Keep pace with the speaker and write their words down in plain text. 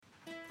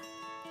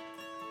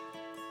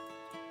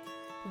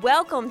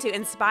Welcome to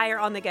Inspire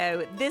on the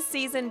Go. This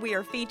season, we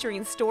are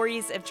featuring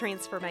stories of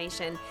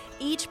transformation.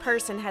 Each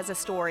person has a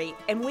story,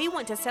 and we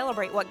want to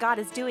celebrate what God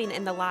is doing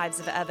in the lives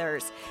of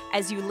others.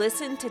 As you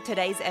listen to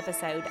today's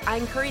episode, I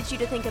encourage you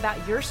to think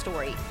about your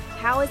story.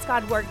 How is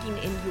God working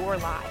in your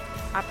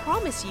life? I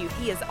promise you,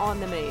 He is on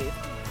the move.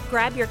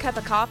 Grab your cup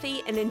of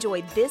coffee and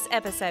enjoy this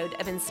episode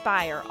of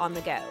Inspire on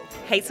the Go.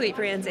 Hey, sweet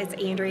friends, it's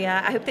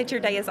Andrea. I hope that your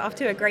day is off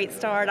to a great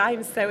start. I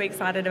am so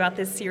excited about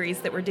this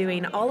series that we're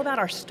doing, all about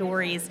our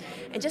stories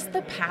and just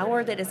the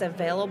power that is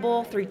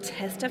available through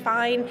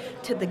testifying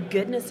to the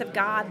goodness of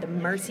God, the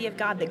mercy of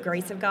God, the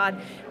grace of God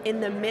in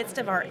the midst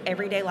of our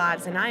everyday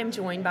lives. And I am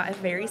joined by a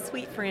very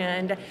sweet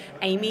friend,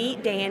 Amy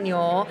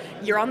Daniel.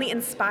 You're on the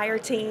Inspire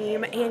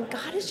team, and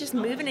God is just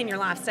moving in your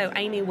life. So,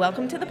 Amy,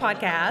 welcome to the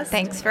podcast.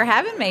 Thanks for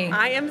having me.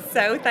 I am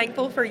so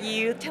thankful for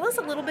you. Tell us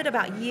a little bit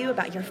about you,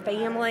 about your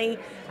family,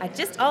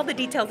 just all the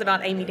details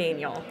about Amy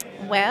Daniel.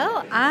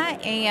 Well, I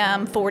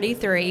am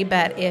 43,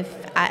 but if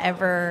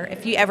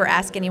you ever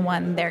ask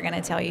anyone, they're going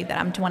to tell you that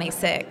I'm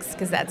 26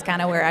 because that's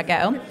kind of where I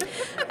go.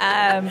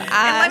 And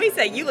let me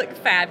say, you look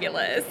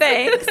fabulous.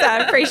 Thanks.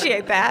 I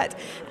appreciate that.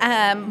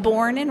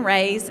 Born and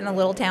raised in a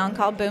little town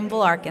called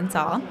Boonville,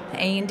 Arkansas.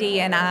 Andy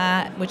and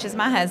I, which is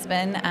my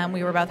husband,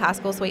 we were both high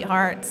school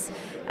sweethearts.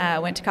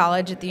 Went to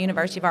college at the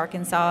University of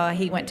Arkansas.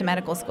 He went to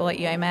medical school at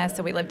UAMS,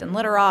 so we lived in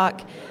Little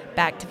Rock,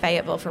 back to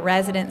Fayetteville for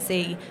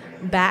residency,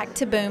 back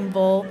to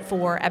Boonville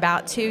for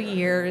about 2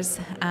 years,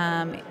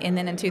 and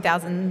then in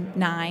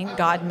 2009,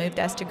 God moved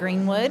us to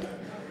Greenwood,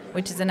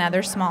 which is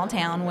another small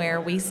town where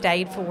we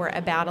stayed for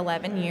about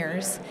 11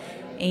 years.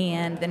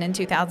 And then in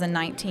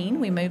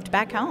 2019, we moved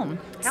back home.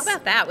 How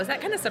about that? Was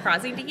that kind of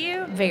surprising to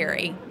you?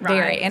 Very, Right.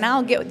 very. And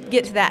I'll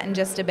get to that in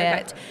just a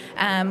bit.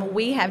 Okay.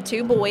 We have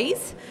 2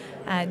 boys.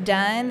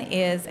 Dunn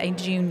is a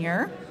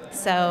junior,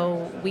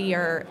 so we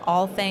are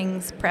all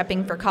things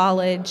prepping for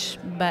college,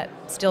 but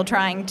still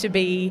trying to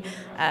be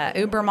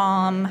Uber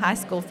mom, high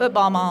school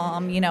football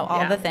mom,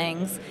 all the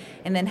things.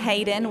 And then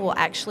Hayden will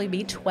actually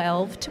be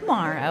 12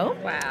 tomorrow.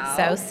 Wow.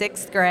 So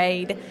 6th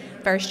grade,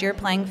 first year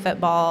playing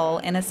football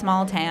in a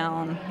small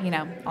town,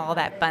 all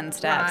that fun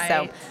stuff. Right.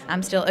 So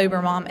I'm still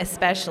Uber mom,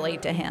 especially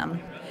to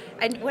him.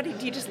 And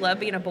do you just love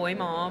being a boy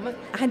mom?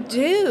 I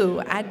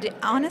do.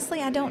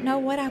 Honestly, I don't know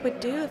what I would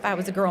do if I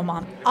was a girl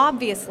mom.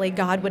 Obviously,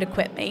 God would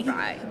equip me.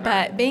 Right.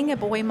 But being a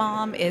boy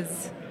mom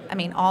is,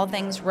 all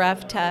things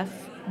rough,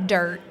 tough,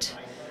 dirt.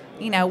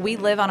 We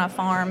live on a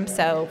farm,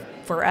 so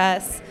for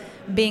us,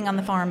 being on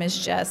the farm is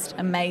just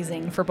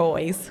amazing for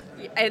boys.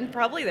 And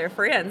probably their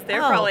friends.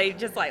 They're probably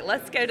just like,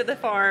 let's go to the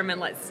farm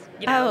and let's,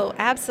 Oh,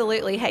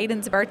 absolutely.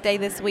 Hayden's birthday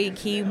this week.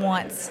 He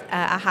wants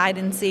a hide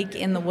and seek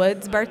in the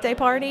woods birthday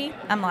party.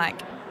 I'm like,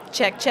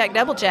 check,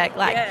 double check.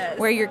 Like, yes.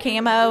 Wear your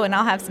camo and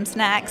I'll have some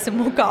snacks and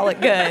we'll call it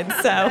good.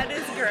 So that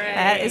is great.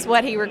 That is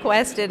what he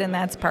requested, and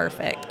that's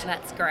perfect.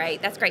 That's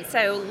great. That's great.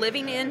 So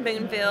living in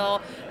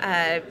Boonville,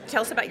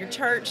 tell us about your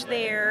church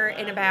there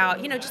and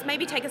about, just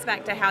maybe take us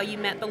back to how you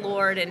met the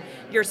Lord and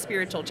your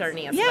spiritual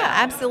journey as well. Yeah,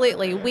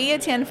 absolutely. We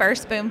attend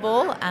First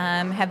Boonville,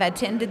 have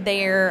attended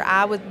there.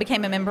 I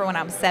became a member when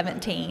I was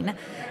 17.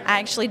 I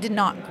actually did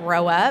not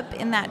grow up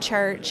in that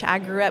church. I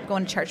grew up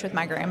going to church with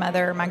my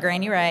grandmother, my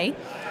Granny Ray.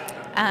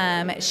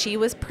 She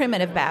was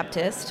Primitive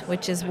Baptist,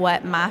 which is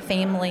what my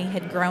family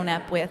had grown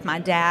up with. My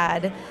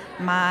dad,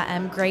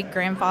 my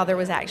great-grandfather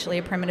was actually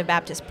a Primitive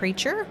Baptist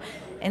preacher.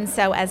 And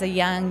so as a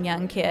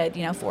young kid,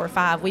 4 or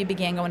 5, we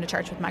began going to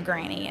church with my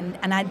granny.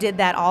 And I did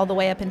that all the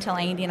way up until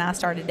Andy and I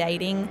started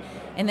dating,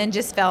 and then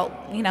just felt,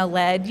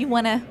 led. You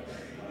want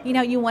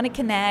to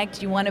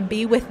connect. You want to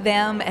be with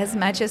them as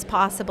much as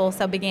possible.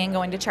 So began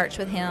going to church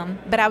with him.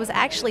 But I was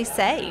actually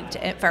saved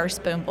at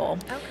First Boonville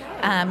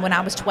when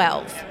I was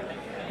 12.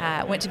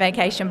 Went to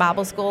Vacation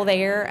Bible School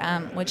there,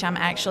 which I'm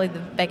actually the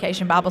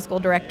Vacation Bible School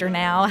director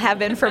now. Have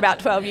been for about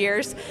 12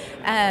 years.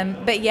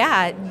 But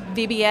yeah,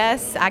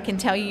 VBS, I can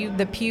tell you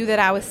the pew that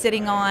I was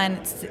sitting on,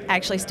 it's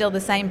actually still the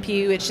same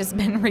pew. It's just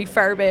been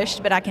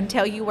refurbished, but I can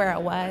tell you where I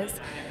was.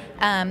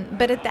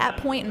 But at that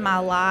point in my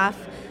life,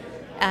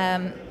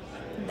 I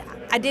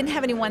didn't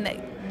have anyone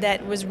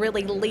that was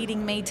really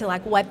leading me to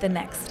like what the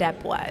next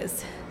step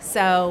was.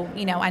 So,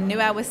 I knew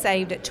I was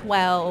saved at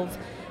 12.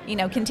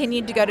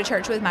 Continued to go to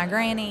church with my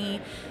granny,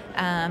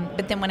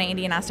 but then when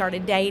Andy and I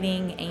started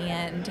dating,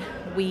 and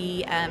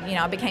we,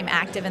 I became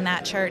active in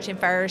that church at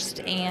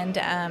first, and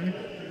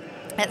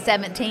at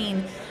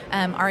 17,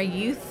 our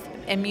youth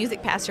and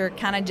music pastor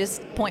kind of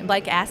just point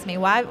blank asked me,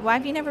 why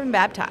have you never been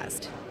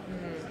baptized?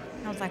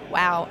 Mm-hmm. I was like,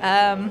 wow.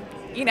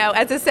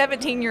 As a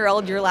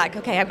 17-year-old, you're like,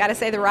 okay, I've got to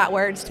say the right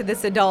words to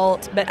this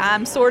adult, but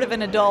I'm sort of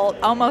an adult,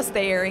 almost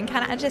there, and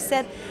I just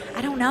said,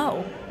 I don't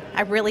know.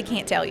 I really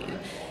can't tell you.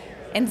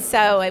 And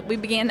so we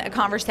began a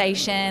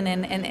conversation,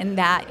 and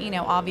that,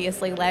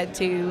 obviously led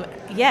to,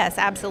 yes,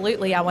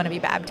 absolutely, I want to be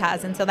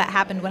baptized. And so that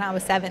happened when I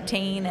was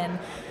 17. And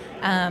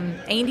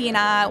Andy and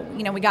I,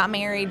 we got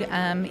married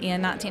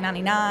in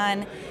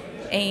 1999.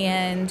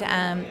 And,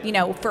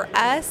 for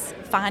us,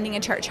 finding a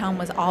church home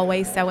was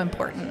always so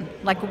important.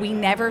 Like, we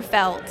never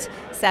felt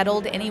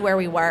settled anywhere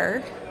we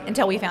were.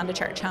 until we found a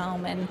church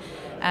home. And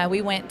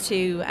we went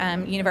to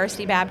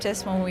University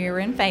Baptist when we were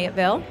in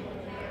Fayetteville.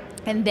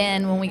 And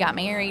then when we got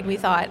married, we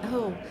thought,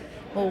 oh,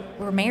 well,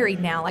 we're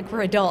married now. Like,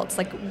 we're adults.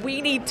 Like,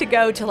 we need to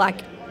go to,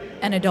 like,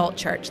 an adult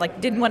church.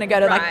 Like, didn't want to go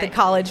to, like, the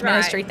college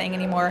ministry thing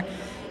anymore.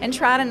 And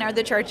tried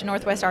another church in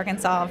Northwest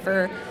Arkansas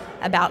for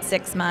about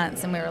 6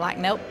 months. And we were like,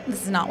 nope,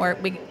 this is not where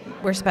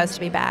we're supposed to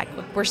be back.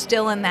 We're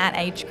still in that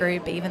age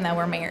group, even though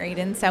we're married.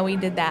 And so we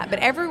did that. But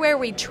everywhere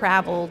we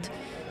traveled,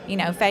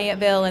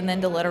 Fayetteville and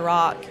then to Little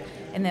Rock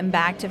and then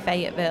back to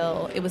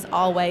Fayetteville, it was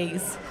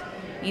always,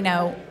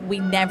 we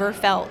never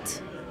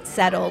felt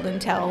settled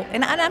until,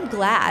 and I'm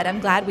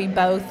glad we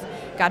both,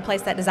 God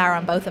placed that desire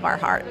on both of our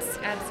hearts.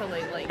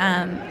 Absolutely.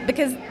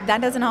 Because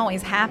that doesn't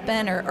always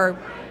happen, or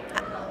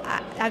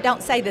I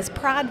don't say this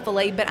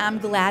pridefully, but I'm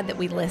glad that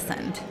we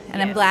listened. And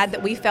yes. I'm glad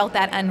that we felt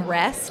that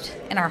unrest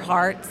in our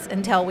hearts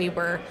until we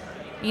were,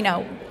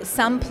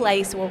 some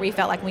place where we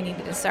felt like we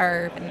needed to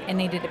serve and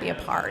needed to be a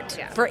part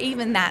for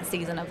even that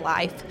season of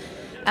life.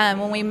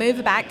 When we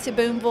moved back to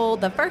Boonville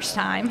the first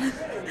time,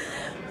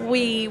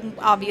 we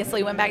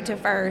obviously went back to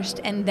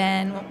First, and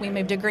then we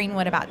moved to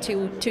Greenwood about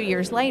two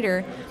years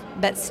later,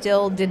 but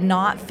still did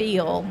not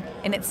feel,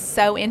 and it's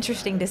so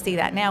interesting to see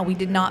that now, we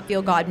did not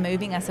feel God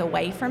moving us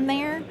away from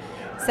there.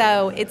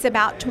 So it's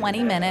about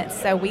 20 minutes,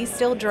 so we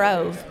still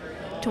drove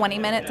 20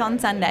 minutes on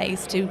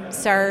Sundays to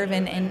serve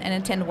and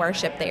attend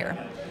worship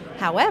there.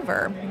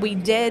 However, we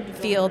did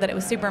feel that it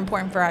was super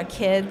important for our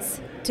kids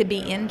to be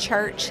in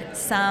church,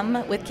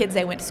 some with kids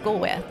they went to school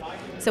with.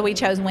 So we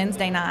chose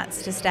Wednesday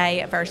nights to stay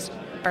at First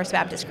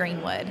Baptist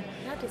Greenwood.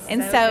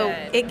 And so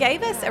it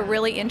gave us a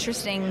really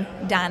interesting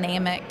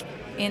dynamic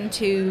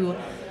into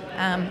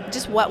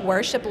just what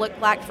worship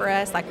looked like for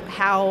us, like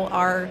how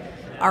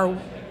our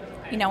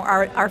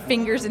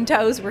fingers and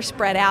toes were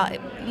spread out,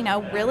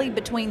 really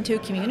between two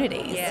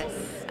communities. Yes.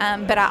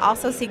 But I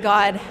also see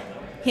God,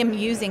 Him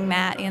using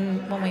that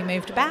when we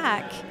moved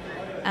back.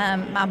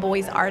 My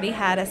boys already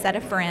had a set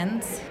of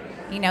friends.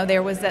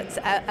 There was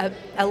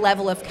a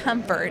level of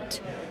comfort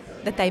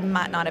that they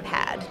might not have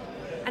had.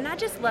 And I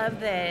just love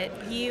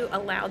that you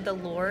allowed the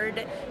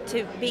Lord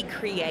to be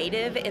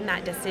creative in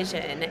that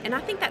decision. And I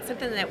think that's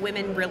something that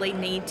women really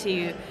need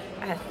to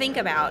think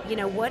about.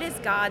 What is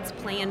God's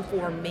plan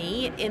for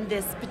me in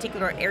this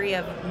particular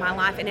area of my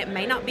life? And it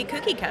may not be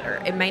cookie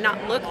cutter. It may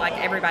not look like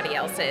everybody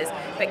else's.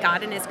 But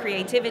God in His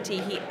creativity,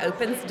 He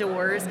opens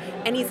doors,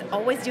 and He's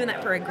always doing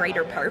that for a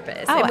greater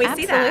purpose. Oh, and we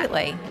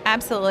absolutely. See that.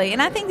 Absolutely.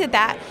 And I think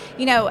that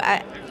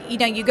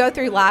you go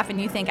through life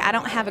and you think, I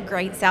don't have a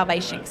great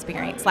salvation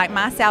experience. Like,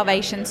 my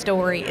salvation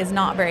story is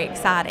not very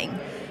exciting.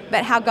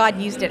 But how God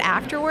used it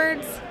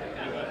afterwards,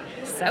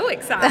 so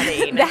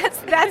exciting. that's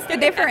the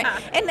difference.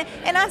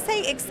 And I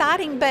say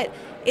exciting, but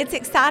it's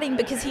exciting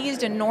because He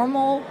used a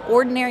normal,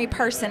 ordinary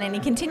person, and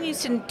He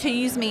continues to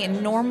use me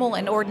in normal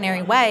and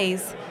ordinary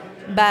ways.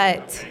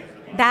 But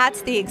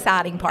that's the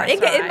exciting part.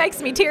 It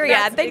makes me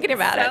teary-eyed thinking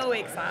about it. So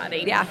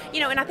exciting. Yeah.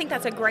 And I think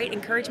that's a great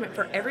encouragement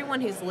for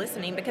everyone who's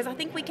listening, because I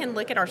think we can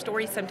look at our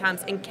stories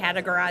sometimes and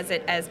categorize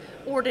it as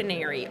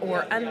ordinary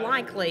or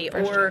unlikely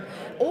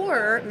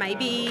or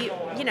maybe,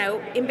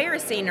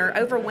 embarrassing or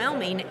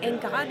overwhelming. And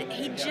God,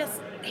 He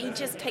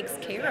just takes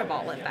care of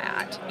all of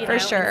that. For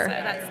sure.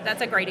 So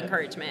that's a great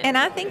encouragement. And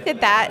I think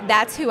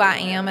that's who I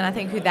am, and I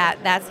think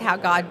that's how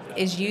God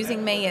is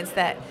using me. It's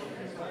that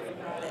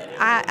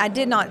I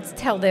did not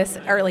tell this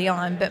early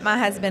on, but my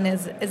husband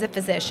is a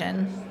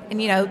physician.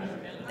 And,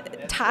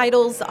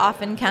 titles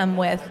often come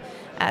with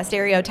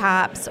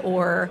stereotypes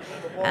or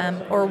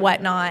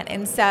whatnot.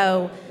 And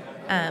so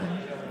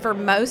for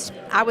most,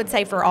 I would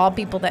say for all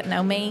people that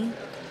know me,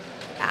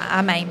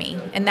 I'm Amy,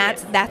 and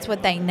that's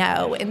what they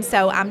know. And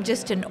so I'm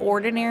just an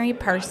ordinary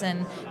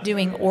person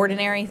doing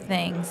ordinary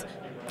things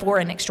for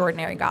an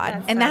extraordinary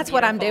God. That's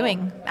what I'm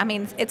doing. I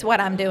mean, it's what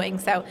I'm doing.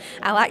 So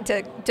I like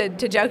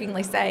to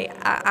jokingly say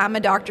I'm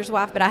a doctor's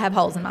wife, but I have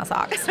holes in my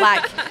socks.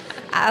 Like,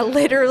 I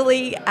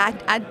literally,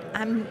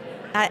 I'm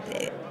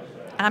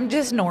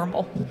just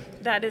normal.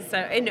 That is so,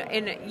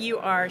 and you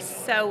are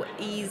so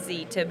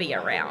easy to be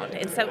around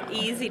and so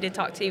easy to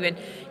talk to. And,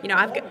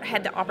 I've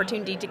had the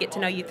opportunity to get to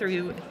know you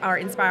through our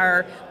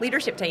Inspire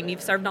leadership team.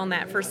 You've served on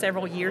that for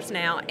several years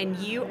now, and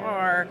you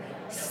are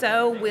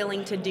so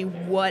willing to do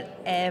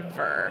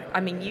whatever. I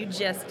mean, you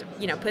just,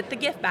 put the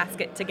gift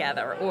basket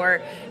together,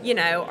 or,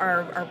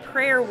 our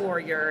prayer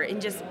warrior,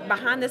 and just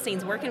behind the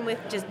scenes working with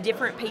just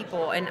different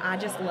people. And I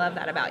just love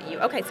that about you.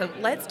 Okay, so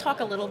let's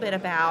talk a little bit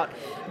about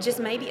just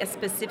maybe a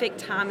specific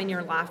time in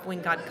your life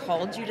when God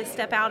called you to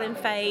step out in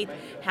faith,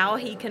 how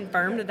He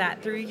confirmed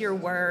that through your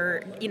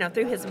word,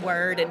 through His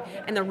word,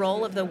 and the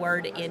role of the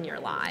word in your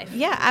life.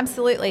 Yeah,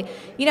 absolutely.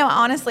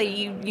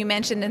 Honestly, you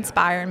mentioned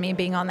Inspire and me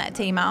being on that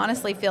team. I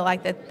honestly feel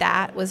like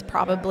that was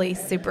probably a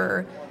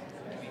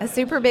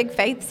super big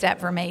faith step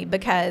for me,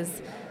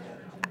 because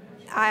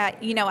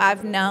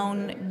I've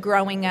known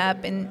growing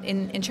up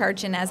in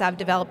church, and as I've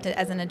developed it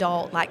as an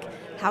adult, like,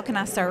 how can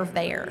I serve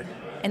there?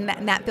 And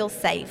that feels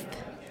safe.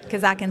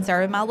 because I can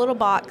serve in my little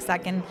box. I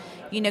can,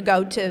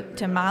 go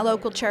to my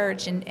local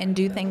church and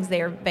do things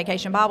there,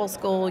 Vacation Bible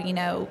School,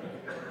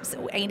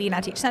 so Andy and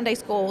I teach Sunday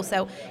school.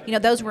 So,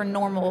 those were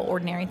normal,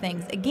 ordinary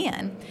things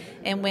again.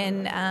 And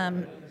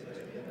when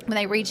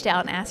they reached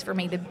out and asked for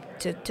me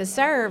to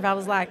serve, I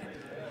was like,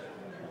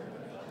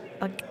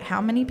 how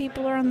many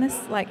people are on this?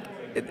 Like,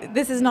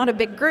 this is not a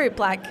big group.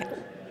 Like,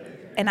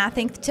 and I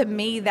think to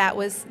me that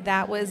was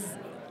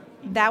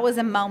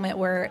a moment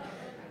where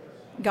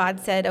God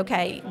said,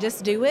 okay,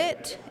 just do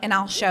it and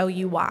I'll show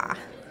you why.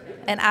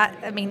 And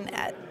I mean,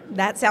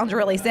 that sounds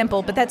really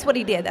simple, but that's what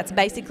he did. That's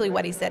basically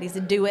what he said. He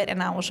said, do it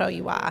and I will show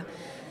you why.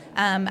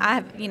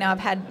 I've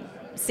had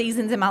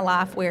seasons in my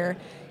life where,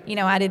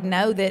 I didn't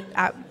know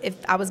that if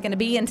I was going to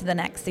be into the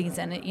next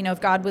season,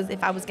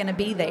 if I was going to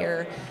be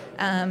there.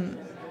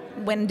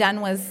 When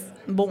Dunn was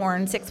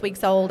born, 6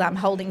 weeks old, I'm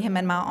holding him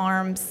in my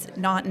arms,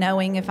 not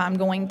knowing if I'm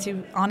going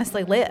to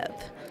honestly live.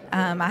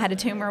 I had a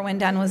tumor when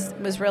Dunn was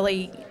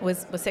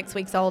 6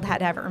 weeks old, had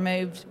to have it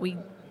removed.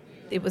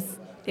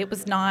 It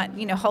was not,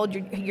 you're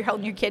holding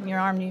your kid in your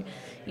arm,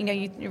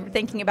 you're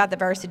thinking about the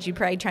verse that you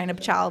prayed, train up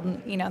a child,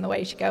 and the way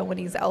he should go when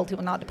he's old, he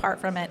will not depart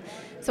from it.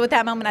 So at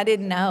that moment, I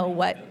didn't know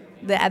what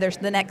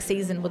the next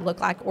season would look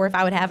like, or if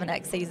I would have a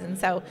next season.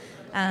 So,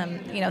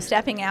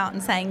 stepping out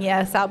and saying,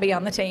 yes, I'll be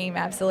on the team,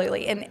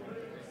 absolutely. And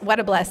what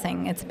a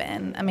blessing it's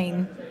been. I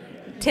mean,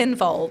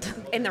 tenfold.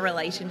 And the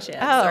relationships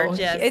are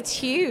just it's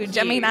huge.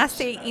 I mean, I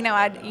see,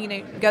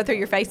 I go through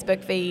your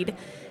Facebook feed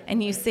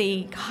and you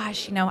see,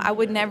 gosh, I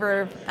would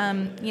never,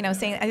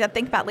 I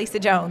think about Lisa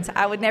Jones.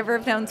 I would never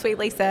have known Sweet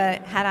Lisa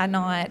had I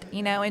not,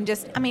 and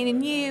just,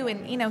 and you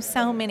and,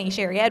 so many,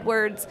 Sherry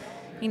Edwards,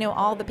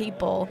 all the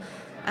people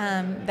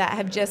that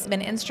have just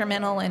been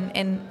instrumental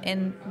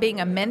in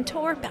being a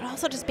mentor, but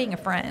also just being a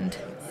friend,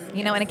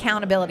 an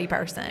accountability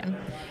person.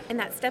 And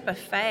that step of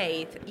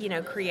faith,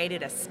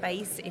 created a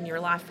space in your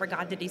life for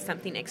God to do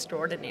something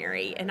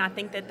extraordinary. And I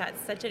think that that's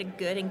such a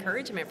good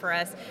encouragement for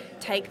us.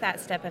 Take that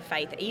step of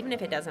faith, even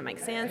if it doesn't make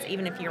sense,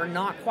 even if you're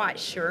not quite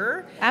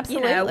sure,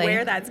 absolutely,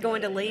 where that's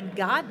going to lead.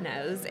 God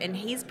knows, and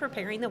He's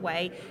preparing the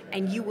way,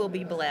 and you will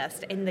be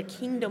blessed, and the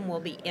kingdom will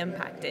be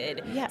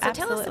impacted. Yeah, so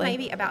absolutely. Tell us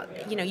maybe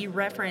about, you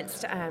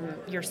referenced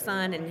your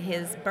son and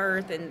his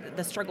birth and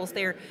the struggles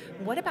there.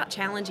 What about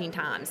challenging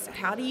times?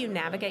 How do you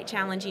navigate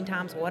challenging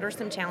times? What are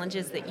some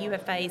challenges that you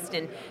have faced,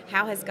 and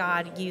how has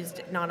God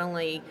used not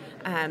only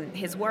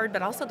His Word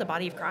but also the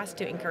body of Christ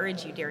to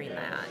encourage you during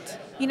that?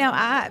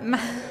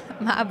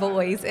 My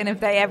boys, and if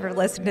they ever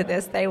listen to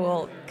this, they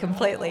will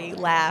completely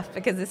laugh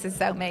because this is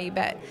so me,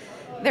 but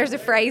there's a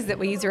phrase that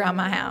we use around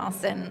my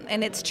house,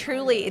 and it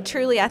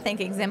truly I think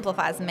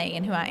exemplifies me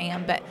and who I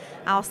am, but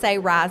I'll say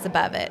rise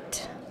above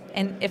it.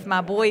 And if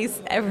my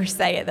boys ever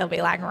say it, they'll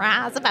be like,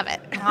 rise above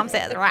it. Mom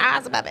says,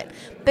 rise above it.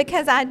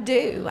 Because I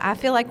do. I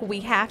feel like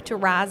we have to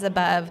rise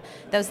above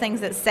those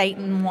things that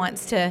Satan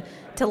wants to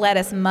let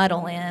us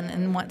muddle in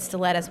and wants to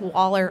let us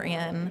waller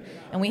in.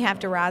 And we have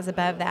to rise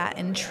above that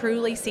and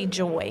truly see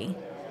joy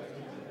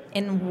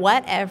in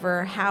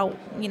whatever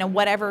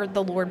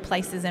the Lord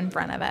places in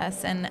front of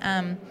us.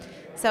 And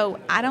so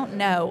I don't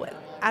know.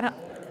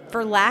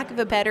 For lack of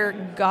a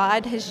better,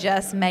 God has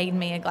just made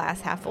me a glass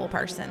half full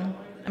person.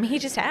 I mean, He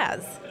just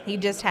has. He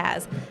just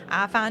has.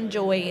 I find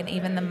joy in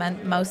even the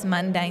most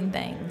mundane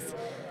things.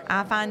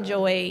 I find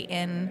joy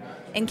in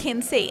and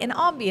can see. And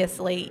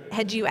obviously,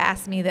 had you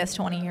asked me this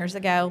 20 years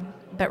ago,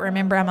 but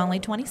remember, I'm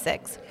only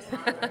 26.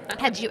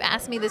 Had you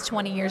asked me this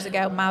 20 years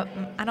ago,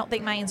 I don't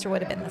think my answer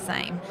would have been the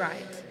same.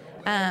 Right.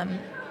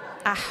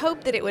 I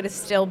hope that it would have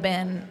still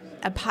been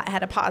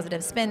had a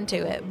positive spin to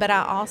it, but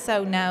I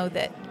also know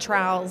that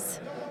trials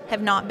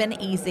have not been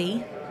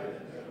easy.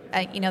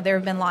 There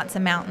have been lots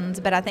of mountains,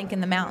 but I think in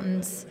the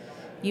mountains,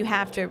 you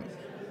have to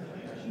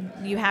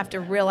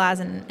realize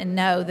and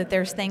know that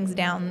there's things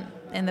down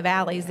in the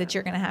valleys that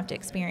you're going to have to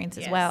experience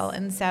as well.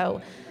 And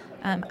so,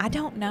 I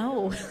don't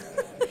know.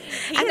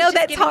 I know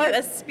that's hard.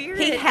 A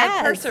spirit of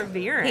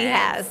perseverance. He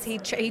has.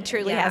 He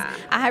truly has.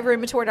 I have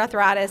rheumatoid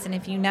arthritis, and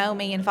if you know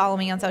me and follow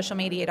me on social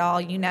media at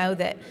all, you know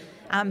that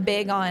I'm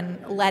big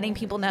on letting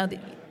people know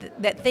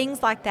that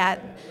things like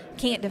that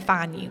can't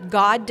define you.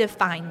 God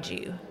defines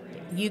you.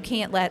 You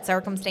can't let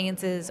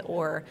circumstances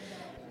or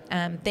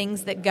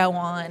things that go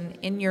on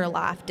in your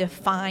life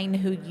define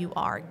who you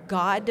are.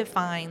 God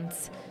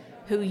defines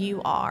who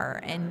you are,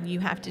 and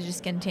you have to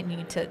just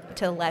continue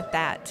to let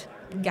that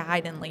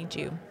guide and lead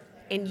you.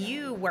 And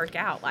you work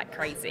out like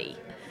crazy.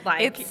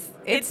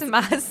 It's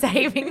my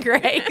saving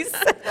grace.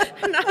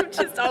 And I'm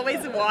just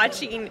always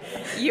watching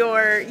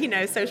your,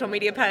 social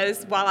media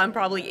posts while I'm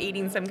probably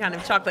eating some kind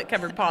of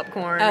chocolate-covered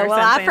popcorn or something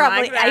I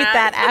probably like that. ate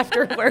that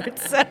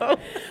afterwards. So,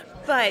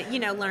 But,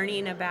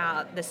 learning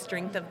about the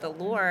strength of the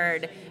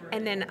Lord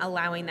and then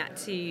allowing that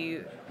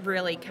to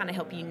really kind of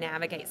help you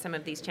navigate some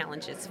of these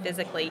challenges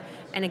physically.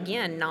 And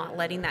again, not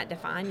letting that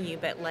define you,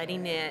 but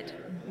letting it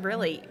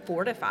really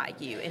fortify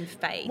you in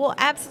faith. Well,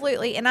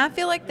 absolutely. And I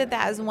feel like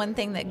that is one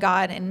thing that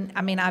God, and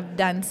I mean, I've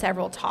done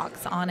several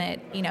talks on it.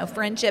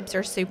 Friendships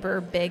are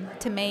super big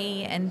to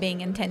me, and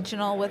being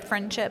intentional with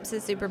friendships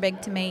is super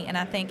big to me. And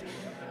I think,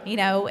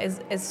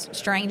 as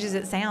strange as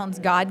it sounds,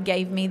 God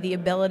gave me the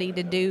ability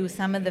to do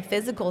some of the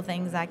physical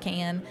things I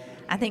can.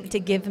 I think to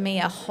give me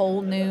a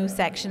whole new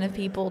section of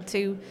people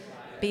to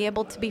be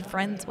able to be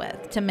friends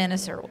with, to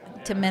minister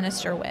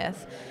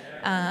with.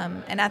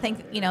 And I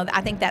think,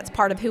 I think that's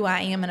part of who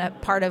I am, and a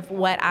part of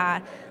what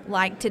I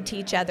like to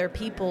teach other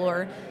people,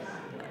 or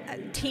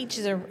teach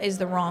is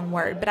the wrong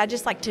word, but I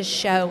just like to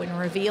show and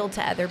reveal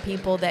to other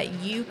people that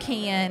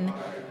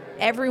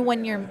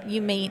everyone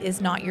you meet is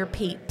not your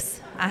peeps.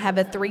 I have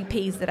a 3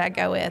 P's that I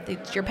go with.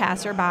 It's your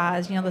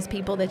passerbys, those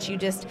people that you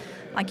just,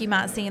 like you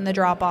might see in the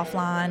drop-off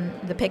line,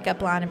 the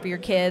pickup line for your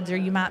kids, or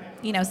you might,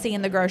 see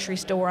in the grocery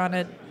store on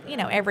a,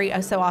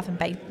 every so often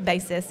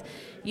basis.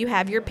 You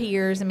have your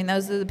peers. I mean,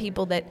 those are the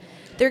people that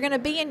they're going to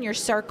be in your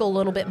circle a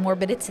little bit more,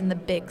 but it's in the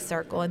big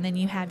circle. And then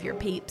you have your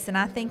peeps. And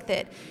I think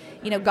that,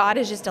 God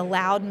has just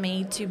allowed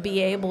me to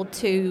be able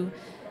to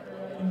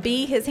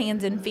be his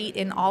hands and feet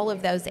in all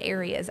of those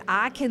areas.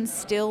 I can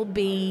still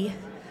be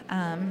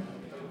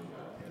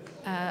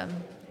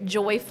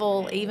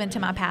joyful even to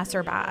my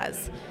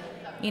passerbys.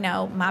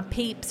 My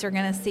peeps are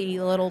going to see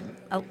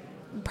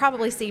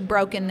probably see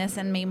brokenness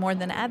in me more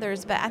than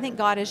others, but I think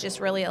God has just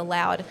really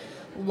allowed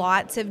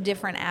lots of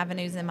different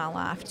avenues in my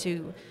life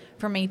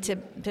for me to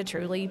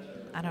truly,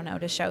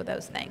 to show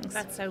those things.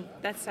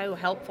 That's so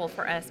helpful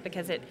for us,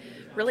 because it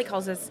really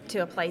calls us to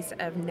a place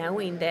of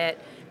knowing that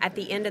at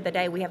the end of the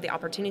day, we have the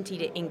opportunity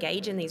to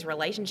engage in these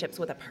relationships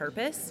with a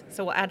purpose.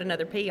 So we'll add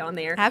another P on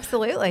there.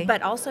 Absolutely.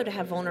 But also to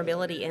have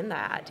vulnerability in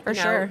that. For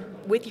sure.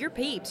 With your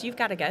peeps, you've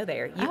got to go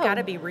there. You've got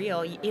to be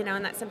real,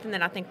 and that's something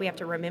that I think we have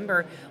to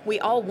remember. We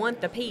all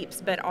want the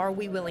peeps, but are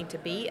we willing to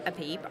be a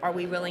peep? Are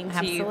we willing to,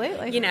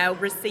 Absolutely.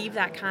 Receive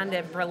that kind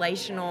of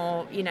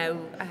relational,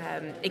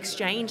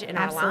 exchange in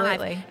our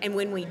life? And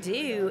when we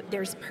do,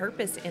 there's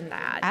purpose in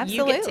that.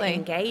 Absolutely. You get to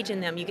engage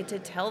in them. You get to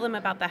tell them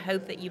about the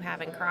hope that you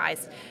have in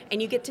Christ,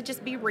 and you get to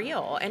just be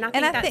real. And I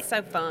think that's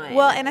so fun.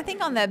 Well, and I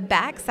think on the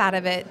back side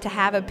of it, to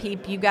have a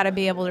peep, you've got to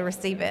be able to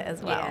receive it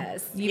as well.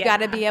 Yes. You've got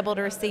to be able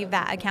to receive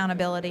that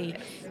accountability.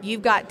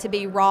 You've got to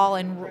be raw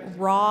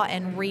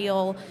and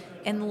real,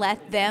 and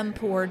let them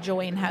pour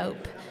joy and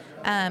hope.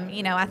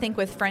 I think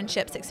with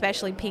friendships,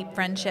 especially peep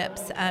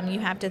friendships, you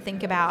have to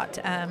think about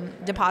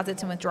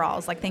deposits and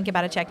withdrawals. Like, think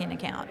about a checking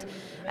account.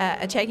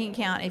 A checking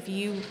account, if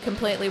you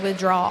completely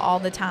withdraw all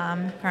the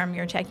time from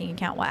your checking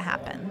account, what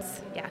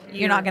happens? Yeah,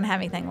 you're not going to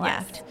have anything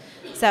left.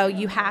 Yes. So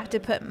you have to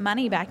put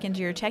money back into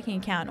your checking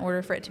account in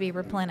order for it to be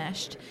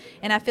replenished.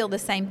 And I feel the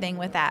same thing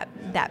with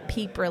that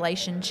peep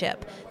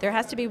relationship. There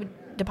has to be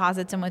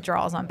deposits and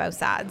withdrawals on both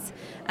sides.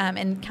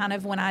 And kind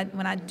of when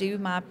I do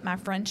my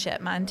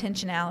friendship, my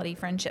intentionality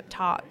friendship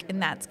talk,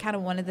 and that's kind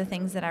of one of the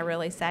things that I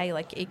really say,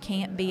 like, it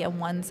can't be a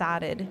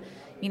one-sided,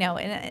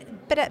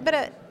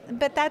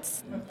 but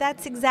that's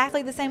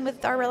exactly the same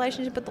with our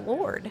relationship with the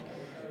Lord.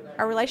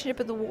 Our relationship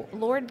with the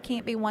Lord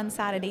can't be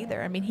one-sided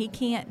either. I mean, he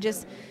can't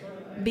just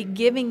be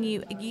giving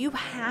you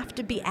have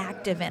to be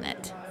active in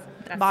it.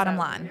 Bottom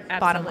line.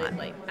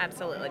 Absolutely.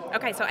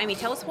 Okay, so Amy,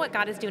 tell us what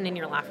God is doing in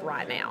your life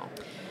right now.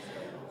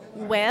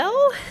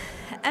 Well,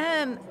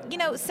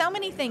 so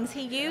many things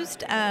he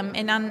used,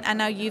 and I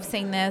know you've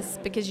seen this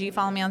because you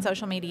follow me on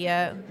social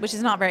media, which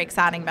is not very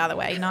exciting, by the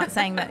way. Not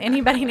saying that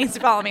anybody needs to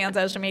follow me on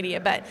social media,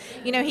 but,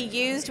 he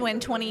used, when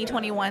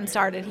 2021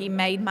 started, he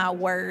made my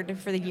word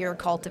for the year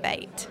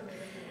cultivate.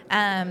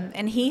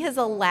 And he has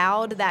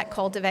allowed that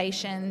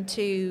cultivation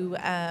to,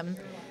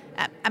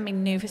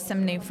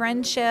 some new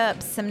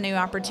friendships, some new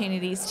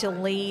opportunities to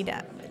lead,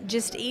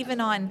 just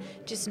even on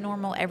just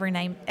normal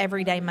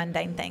everyday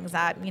mundane things.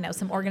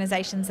 Some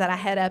organizations that I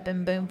head up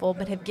in Boonville,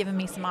 but have given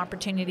me some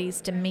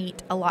opportunities to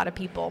meet a lot of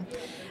people.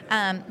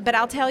 But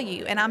I'll tell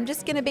you, and I'm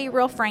just going to be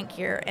real frank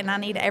here, and I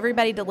need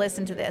everybody to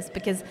listen to this,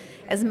 because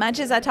as much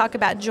as I talk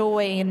about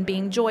joy and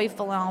being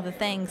joyful and all the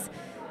things,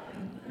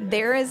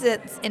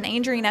 and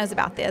Andrea knows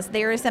about this,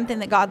 there is something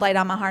that God laid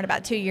on my heart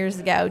about 2 years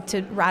ago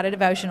to write a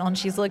devotional, and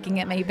she's looking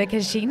at me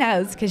because she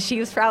knows, because she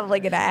was probably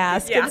going to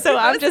ask. Yeah, and so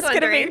I'm just going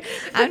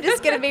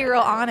to be real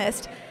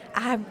honest.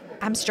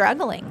 I'm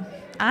struggling.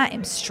 I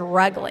am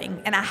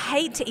struggling, and I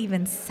hate to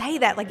even say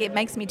that. Like, it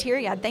makes me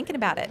teary-eyed thinking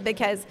about it,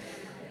 because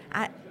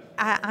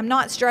I'm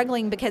not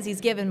struggling because he's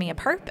given me a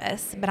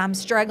purpose, but I'm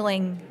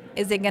struggling,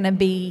 is it going to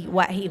be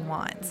what he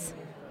wants?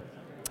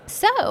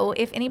 So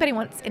if anybody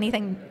wants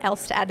anything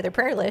else to add to their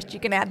prayer list, you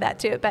can add that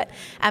to it. But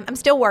I'm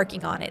still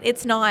working on it.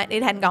 It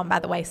hadn't gone by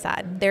the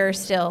wayside.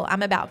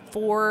 I'm about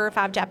 4 or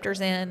 5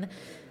 chapters in.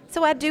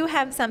 So I do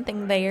have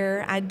something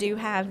there. I do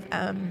have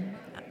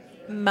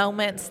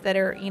moments that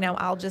are,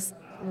 I'll just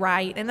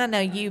write. And I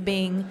know you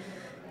being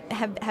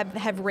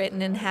have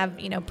written and have,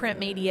 print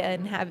media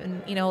and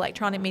having,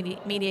 electronic media,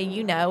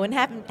 and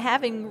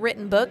having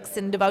written books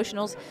and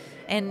devotionals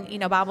and,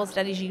 Bible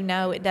studies,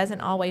 it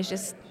doesn't always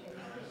just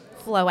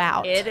flow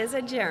out. It is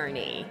a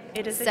journey.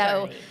 It is a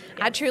journey. Yes.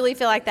 I truly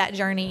feel like that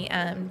journey.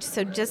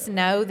 So just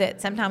know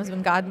that sometimes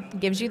when God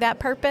gives you that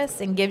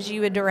purpose and gives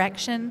you a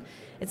direction,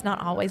 it's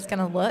not always going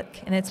to look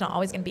and it's not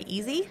always going to be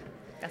easy.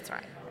 That's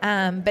right.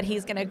 But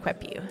He's going to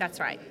equip you. That's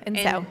right. And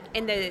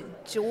the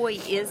joy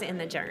is in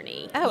the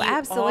journey. Oh, you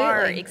absolutely. You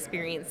are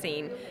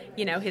experiencing,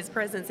 His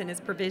presence and His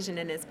provision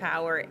and His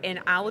power. And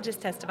I will just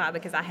testify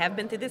because I have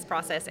been through this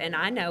process and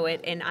I know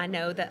it, and I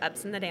know the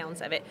ups and the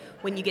downs of it.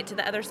 When you get to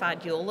the other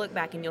side, you'll look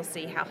back and you'll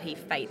see how He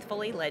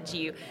faithfully led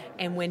you.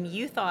 And when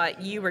you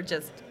thought you were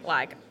just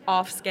like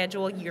off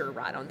schedule, you're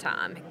right on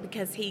time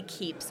because He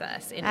keeps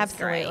us in His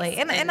grace. Absolutely.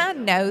 And I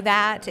know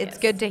that. It's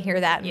good to hear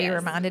that and be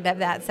reminded of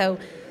that. So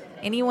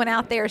anyone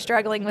out there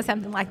struggling with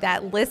something like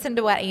that, listen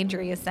to what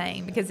Andrea is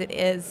saying because it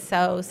is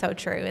so, so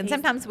true. And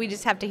sometimes we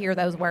just have to hear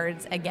those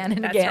words again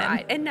and again. That's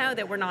right. And know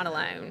that we're not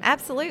alone.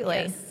 Absolutely.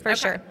 Yes. For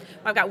sure. Well,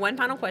 I've got one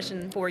final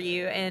question for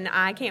you, and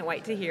I can't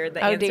wait to hear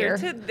the answer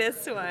to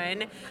this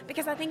one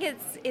because I think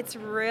it's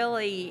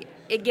really,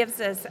 it gives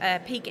us a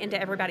peek into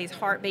everybody's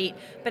heartbeat,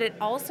 but it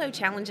also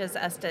challenges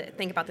us to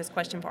think about this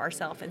question for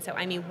ourselves. And so,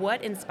 Amy,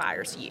 what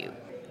inspires you?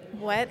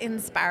 What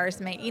inspires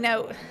me?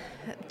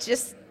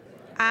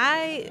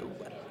 I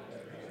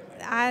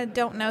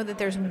don't know that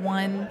there's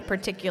one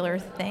particular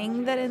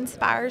thing that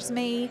inspires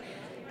me,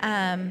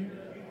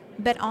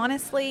 but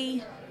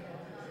honestly,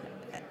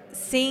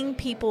 seeing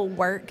people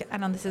work, I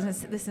know this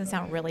doesn't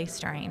sound really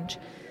strange,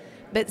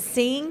 but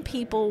seeing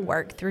people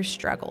work through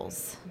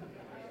struggles,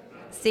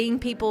 seeing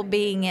people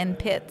being in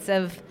pits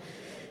of,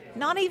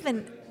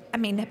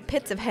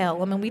 pits of hell.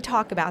 We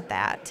talk about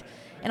that,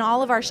 and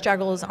all of our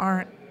struggles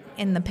aren't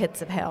in the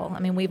pits of hell.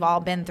 We've all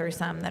been through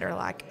some that are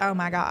like, oh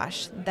my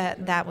gosh,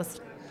 that was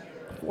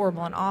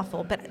horrible and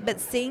awful. But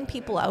seeing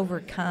people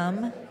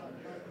overcome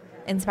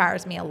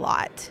inspires me a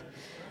lot.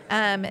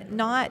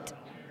 I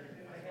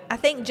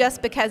think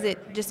just because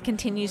it just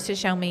continues to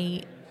show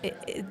me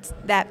it's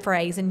that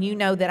phrase, and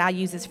that I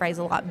use this phrase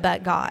a lot,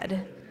 but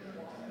God.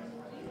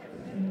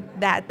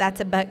 That's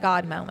a but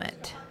God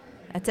moment.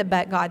 That's a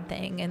but God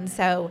thing. And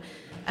so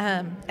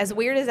as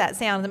weird as that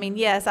sounds,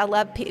 yes, I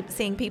love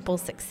seeing people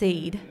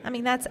succeed.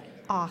 That's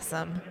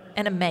awesome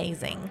and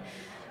amazing.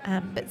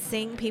 But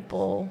seeing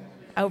people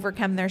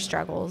overcome their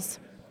struggles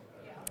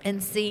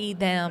and see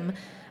them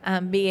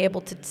be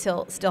able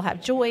to still have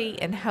joy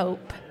and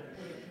hope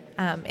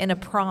in a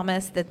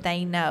promise that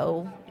they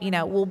know,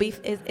 will be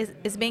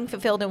is being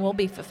fulfilled and will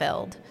be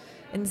fulfilled.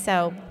 And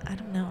so, I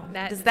don't know.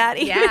 Does that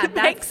even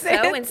make sense?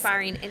 That's so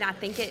inspiring, and I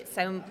think it's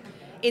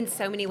in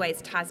so many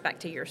ways ties back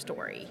to your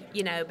story,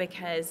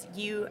 because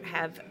you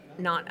have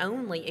not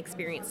only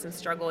experienced some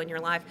struggle in your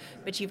life,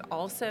 but you've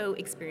also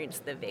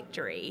experienced the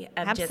victory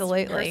of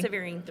Absolutely. Just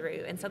persevering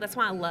through. And so that's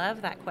why I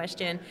love that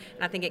question,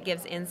 and I think it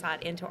gives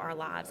insight into our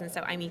lives. And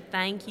so, Amy,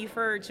 thank you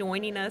for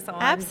joining us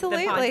on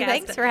Absolutely. the podcast.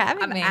 Thanks for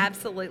having me. I've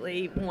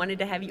absolutely wanted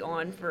to have you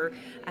on for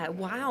a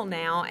while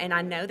now, and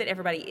I know that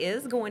everybody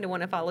is going to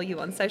want to follow you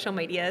on social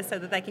media so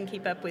that they can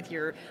keep up with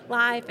your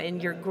life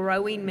and your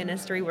growing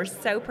ministry. We're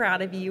so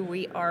proud of you.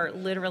 We are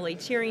literally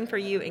cheering for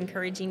you,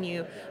 encouraging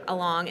you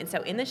along. And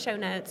so in the show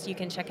notes, you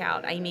can check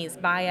out Amy's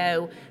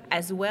bio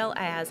as well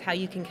as how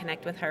you can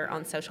connect with her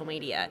on social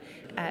media.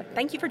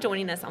 Thank you for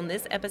joining us on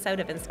this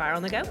episode of Inspire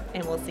on the Go,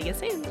 and we'll see you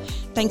soon.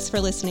 Thanks for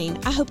listening.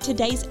 I hope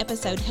today's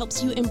episode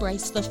helps you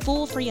embrace the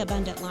full, free,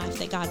 abundant life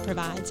that God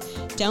provides.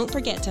 Don't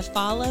forget to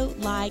follow,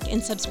 like,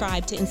 and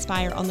subscribe to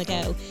Inspire on the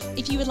Go.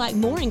 If you would like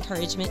more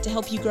encouragement to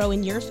help you grow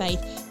in your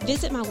faith,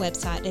 visit my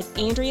website at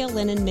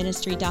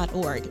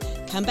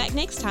AndreaLennonMinistry.org. Come back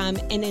next time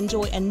and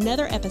enjoy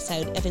another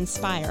episode of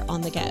Inspire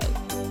on the Go.